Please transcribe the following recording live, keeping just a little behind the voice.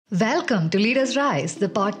Welcome to Leaders Rise, the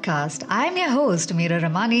podcast. I'm your host, Meera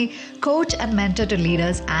Ramani, coach and mentor to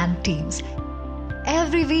leaders and teams.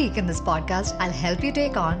 Every week in this podcast, I'll help you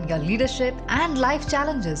take on your leadership and life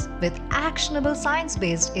challenges with actionable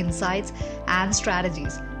science-based insights and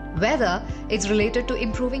strategies. Whether it's related to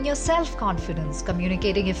improving your self-confidence,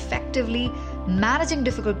 communicating effectively, managing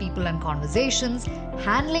difficult people and conversations,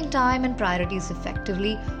 handling time and priorities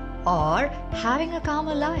effectively, or having a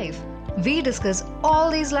calmer life. We discuss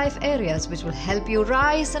all these life areas which will help you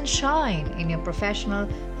rise and shine in your professional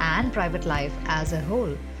and private life as a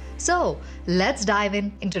whole. So, let's dive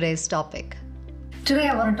in today's topic. Today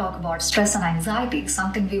I want to talk about stress and anxiety,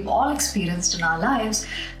 something we've all experienced in our lives.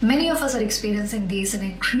 Many of us are experiencing these in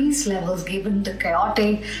increased levels given the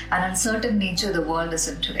chaotic and uncertain nature the world is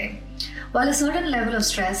in today. While a certain level of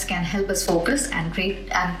stress can help us focus and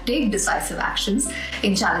take decisive actions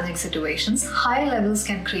in challenging situations, higher levels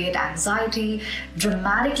can create anxiety,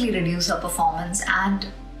 dramatically reduce our performance, and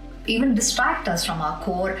even distract us from our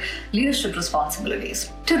core leadership responsibilities.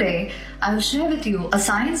 Today, I will share with you a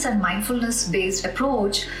science and mindfulness-based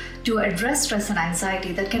approach to address stress and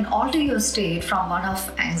anxiety that can alter your state from one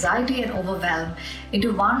of anxiety and overwhelm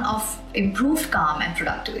into one of improved calm and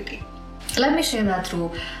productivity. Let me share that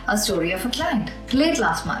through a story of a client. Late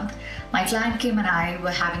last month, my client Kim and I were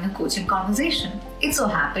having a coaching conversation. It so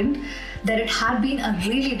happened that it had been a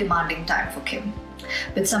really demanding time for Kim.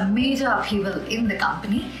 With some major upheaval in the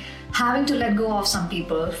company, having to let go of some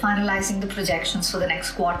people, finalizing the projections for the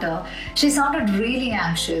next quarter, she sounded really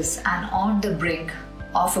anxious and on the brink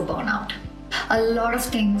of a burnout. A lot of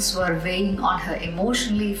things were weighing on her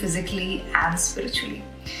emotionally, physically, and spiritually.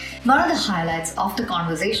 One of the highlights of the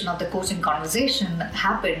coaching conversation,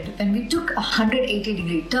 happened when we took a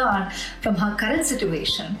 180-degree turn from her current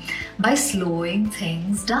situation by slowing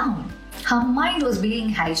things down. Her mind was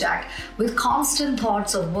being hijacked with constant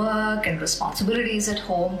thoughts of work and responsibilities at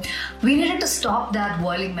home. We needed to stop that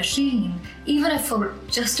whirling machine, even if for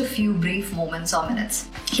just a few brief moments or minutes.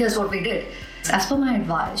 Here's what we did. As per my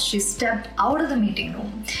advice, she stepped out of the meeting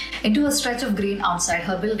room into a stretch of green outside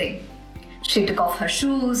her building. She took off her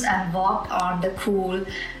shoes and walked on the cool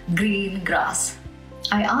green grass.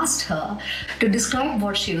 I asked her to describe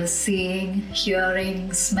what she was seeing,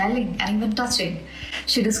 hearing, smelling, and even touching.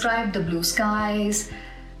 She described the blue skies,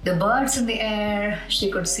 the birds in the air. She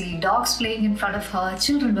could see dogs playing in front of her,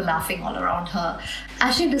 children were laughing all around her.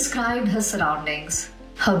 As she described her surroundings,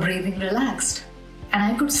 her breathing relaxed, and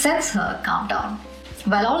I could sense her calm down.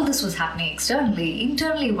 While all this was happening externally,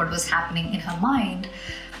 internally what was happening in her mind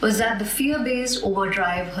was that the fear-based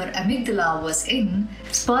overdrive her amygdala was in,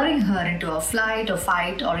 spurring her into a flight or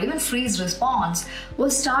fight or even freeze response,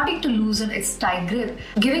 was starting to loosen its tight grip,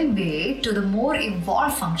 giving way to the more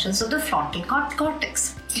evolved functions of the frontal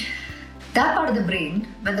cortex. That part of the brain,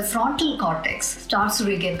 when the frontal cortex starts to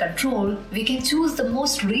regain control, we can choose the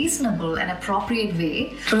most reasonable and appropriate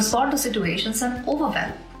way to respond to situations and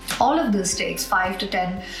overwhelm. All of this takes 5 to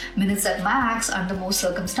 10 minutes at max under most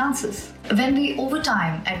circumstances. When we over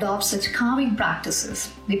time adopt such calming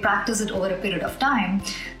practices, we practice it over a period of time,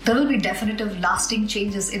 there will be definitive lasting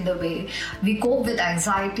changes in the way we cope with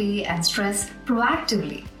anxiety and stress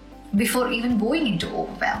proactively before even going into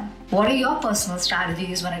overwhelm. What are your personal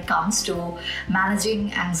strategies when it comes to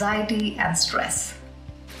managing anxiety and stress?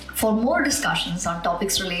 For more discussions on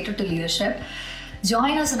topics related to leadership,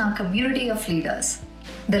 join us in our community of leaders.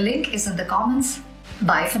 The link is in the comments.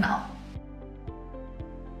 Bye for now.